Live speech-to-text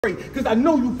Cause I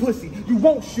know you pussy, you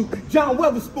won't shoot. John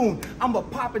Weatherspoon, I'ma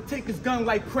pop and take his gun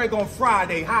like Craig on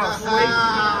Friday. How Sway?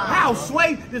 How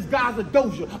Sway? This guy's a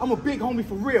doja. I'm a big homie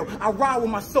for real. I ride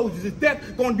with my soldiers. His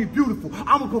death gonna be beautiful.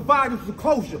 I'ma provide you some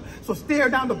closure. So stare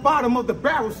down the bottom of the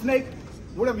barrel, snake.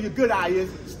 Whatever your good eye is,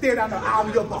 stare down the eye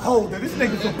of your beholder. This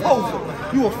nigga's a poser.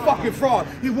 You a fucking fraud.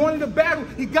 He wanted the battle,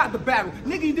 he got the battle.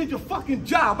 Nigga, you did your fucking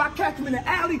job. I catch him in the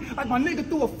alley like my nigga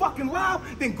threw a fucking lob,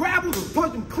 then grab him and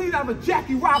punch him clean out of a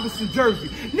Jackie Robinson jersey.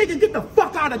 Nigga, get the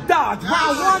fuck out of Dodge.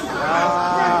 Round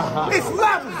one, it's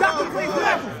levels. Dr. Play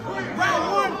levels.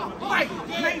 Round one, Mike,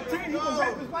 maintain. You can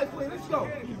rap his life play. Let's go.